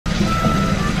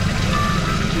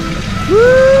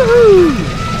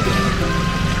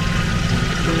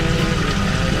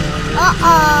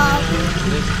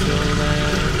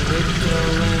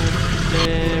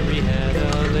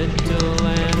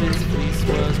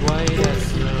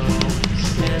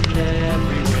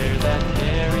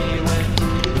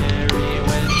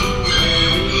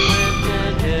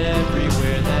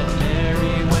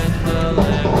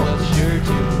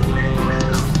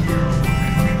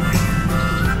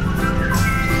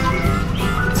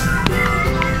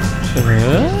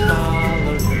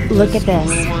Look at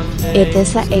this. It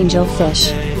is an angel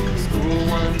fish.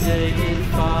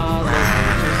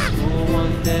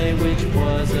 Which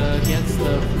was against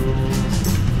the rules.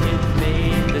 It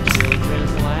made the children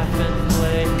laugh and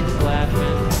play, laugh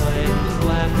and play,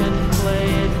 laugh and play.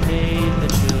 It made the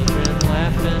children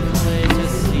laugh and play to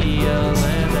see a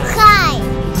lamb. Hi!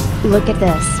 Look at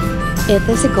this. It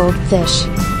is a goldfish.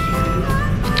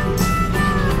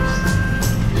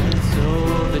 And so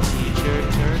the teacher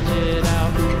turned it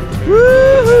out.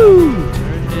 Woohoo!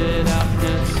 Turned it out,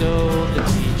 and so the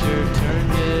teacher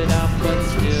turned it out, but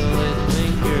still it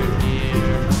lingered near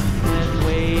and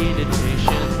waited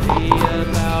patiently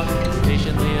about,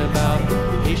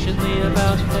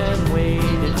 and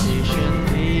waited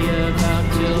patiently about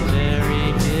till Mary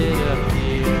did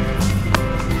appear.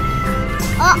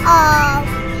 Uh-oh!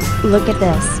 Look at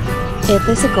this. It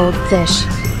is a goldfish.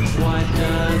 Why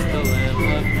does the lamb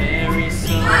love Mary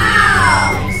so?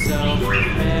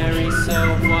 Mary so,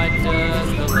 why does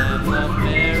the lamb love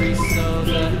Mary so?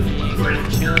 The eager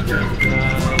children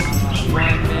cry.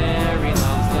 Why Mary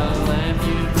loves the lamb,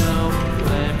 you know,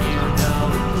 lamb, you know,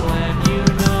 lamb, you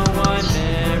know. Why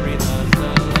Mary loves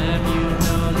the lamb, you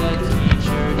know. The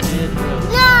teacher did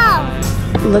reply.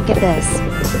 No! Look at this.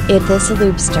 It is a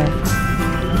lobster.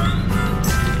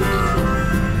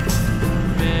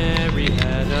 Mary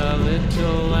had a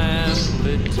little lamb,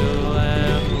 little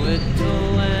lamb, little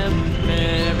lamb.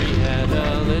 Mary had a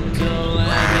little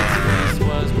lamb, its face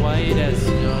was white as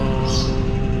snow.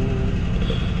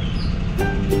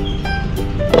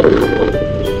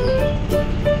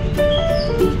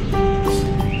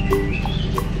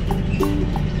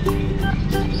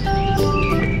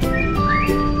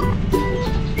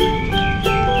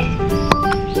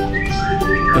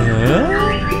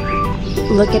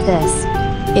 Look at this.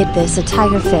 It is a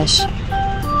tigerfish.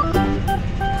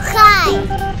 Hi!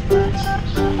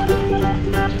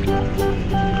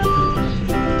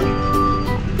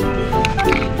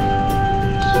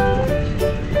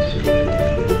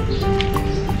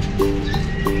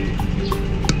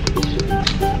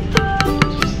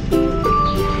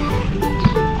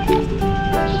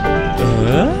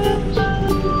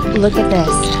 Look at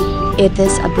this. It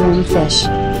is a broomfish.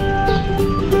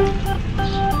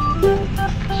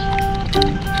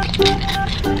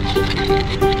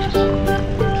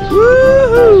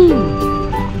 Woohoo!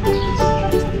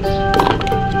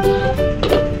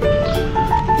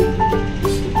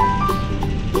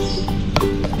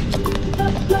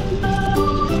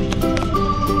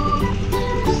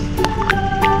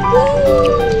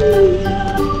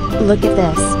 Look at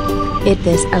this. It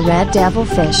is a red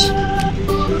devilfish.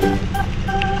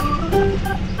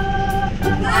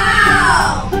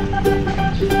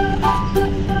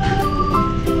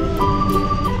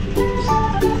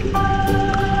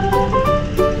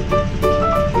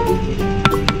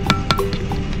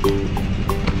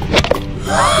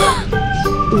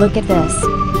 Look at this.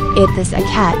 It is a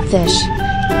catfish.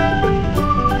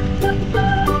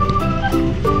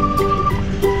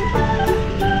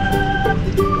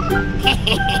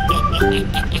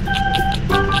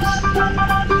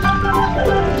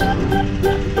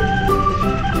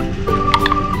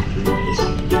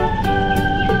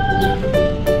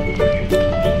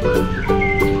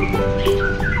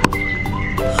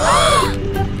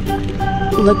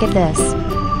 Look at this.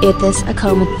 It is a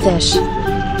comet fish.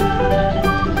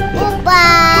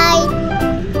 Goodbye.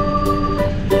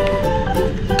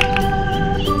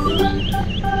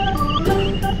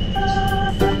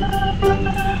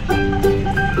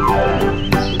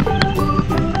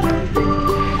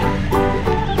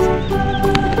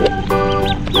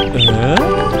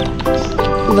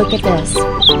 Look at this.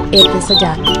 It is a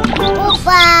duck.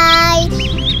 Goodbye.